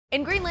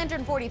In Green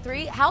Lantern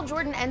 43, Hal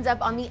Jordan ends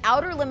up on the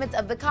outer limits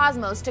of the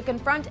cosmos to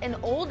confront an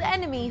old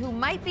enemy who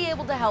might be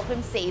able to help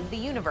him save the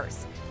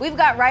universe. We've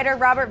got writer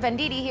Robert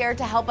Venditti here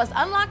to help us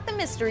unlock the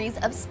mysteries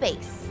of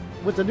space.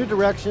 With the new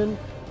direction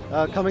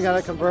coming out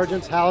of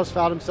Convergence, Hal has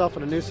found himself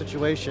in a new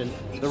situation.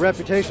 The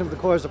reputation of the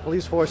Corps as a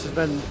police force has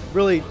been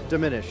really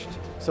diminished.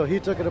 So he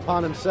took it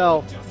upon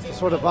himself to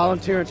sort of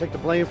volunteer and take the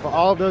blame for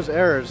all of those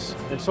errors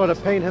and sort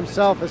of paint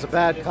himself as a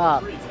bad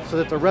cop so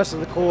that the rest of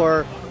the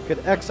Corps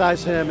could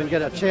excise him and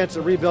get a chance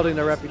at rebuilding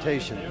their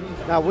reputation.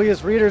 Now, we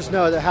as readers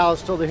know that Hal is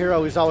still the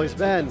hero he's always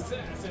been.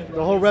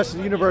 The whole rest of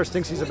the universe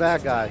thinks he's a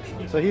bad guy.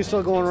 So he's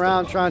still going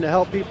around trying to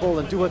help people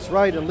and do what's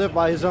right and live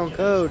by his own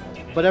code,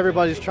 but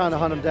everybody's trying to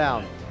hunt him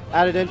down.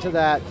 Added into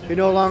that, he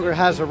no longer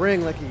has a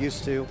ring like he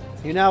used to.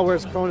 He now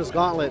wears Krona's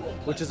Gauntlet,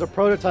 which is a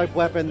prototype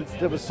weapon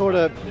that was sort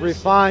of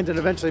refined and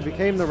eventually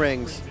became the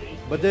rings.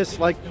 But this,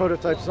 like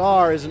prototypes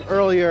are, is an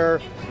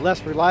earlier,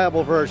 less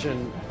reliable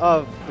version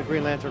of the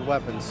Green Lantern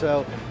weapon.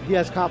 So he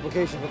has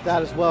complications with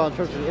that as well in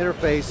terms of the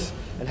interface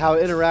and how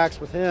it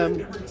interacts with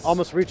him,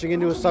 almost reaching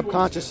into his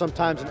subconscious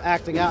sometimes and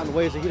acting out in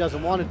ways that he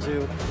doesn't want it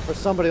to. For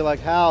somebody like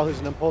Hal, who's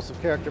an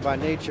impulsive character by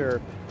nature,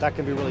 that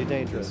can be really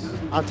dangerous.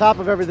 On top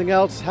of everything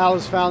else, Hal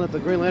has found that the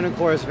Green Lantern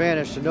Corps has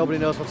vanished and nobody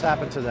knows what's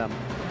happened to them.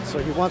 So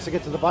he wants to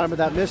get to the bottom of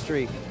that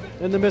mystery.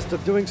 In the midst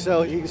of doing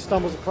so, he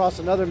stumbles across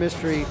another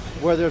mystery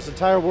where there's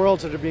entire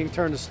worlds that are being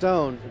turned to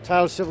stone.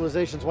 Entire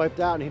civilization's wiped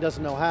out and he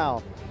doesn't know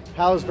how.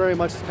 Hal is very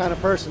much the kind of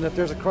person, if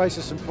there's a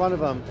crisis in front of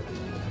him,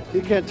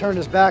 he can't turn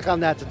his back on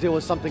that to deal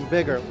with something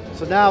bigger.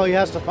 So now he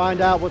has to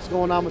find out what's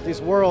going on with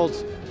these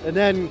worlds and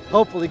then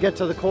hopefully get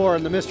to the core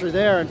and the mystery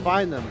there and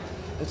find them.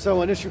 And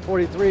so in issue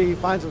 43, he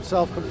finds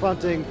himself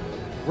confronting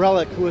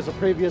Relic, who is a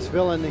previous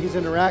villain that he's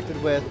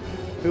interacted with,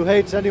 who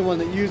hates anyone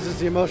that uses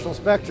the emotional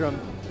spectrum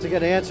to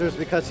get answers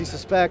because he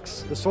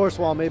suspects the Source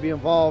Wall may be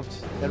involved,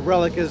 and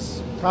Relic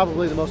is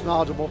probably the most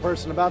knowledgeable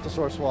person about the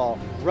Source Wall.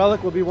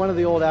 Relic will be one of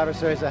the old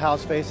adversaries that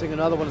Hal's facing.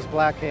 Another one is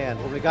Black Hand.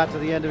 When we got to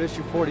the end of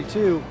issue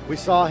 42, we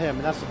saw him,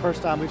 and that's the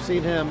first time we've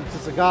seen him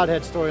since the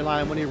Godhead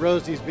storyline when he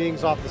rose these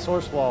beings off the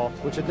Source Wall,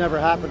 which had never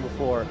happened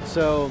before.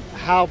 So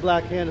how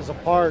Black Hand is a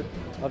part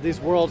of these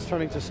worlds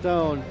turning to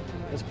stone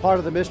is part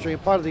of the mystery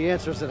and part of the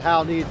answers that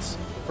Hal needs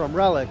from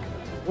Relic.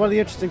 One of the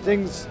interesting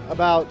things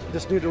about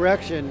this new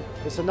direction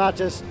is to not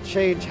just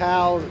change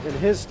Hal and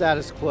his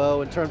status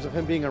quo in terms of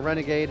him being a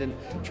renegade and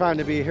trying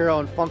to be a hero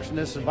and function in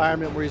this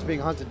environment where he's being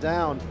hunted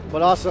down,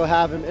 but also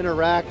have him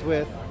interact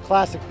with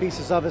classic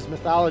pieces of his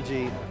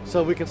mythology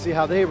so we can see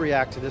how they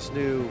react to this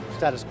new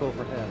status quo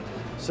for him.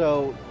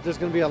 So there's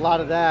going to be a lot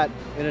of that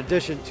in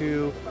addition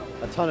to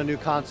a ton of new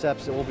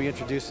concepts that we'll be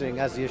introducing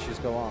as the issues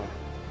go on.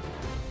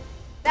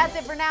 That's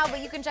it for now,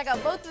 but you can check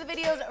out both of the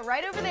videos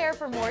right over there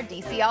for more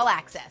DC All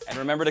Access. And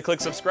remember to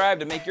click subscribe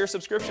to make your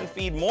subscription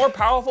feed more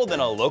powerful than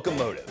a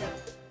locomotive.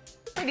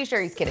 Pretty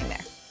sure he's kidding there.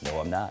 No,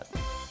 I'm not.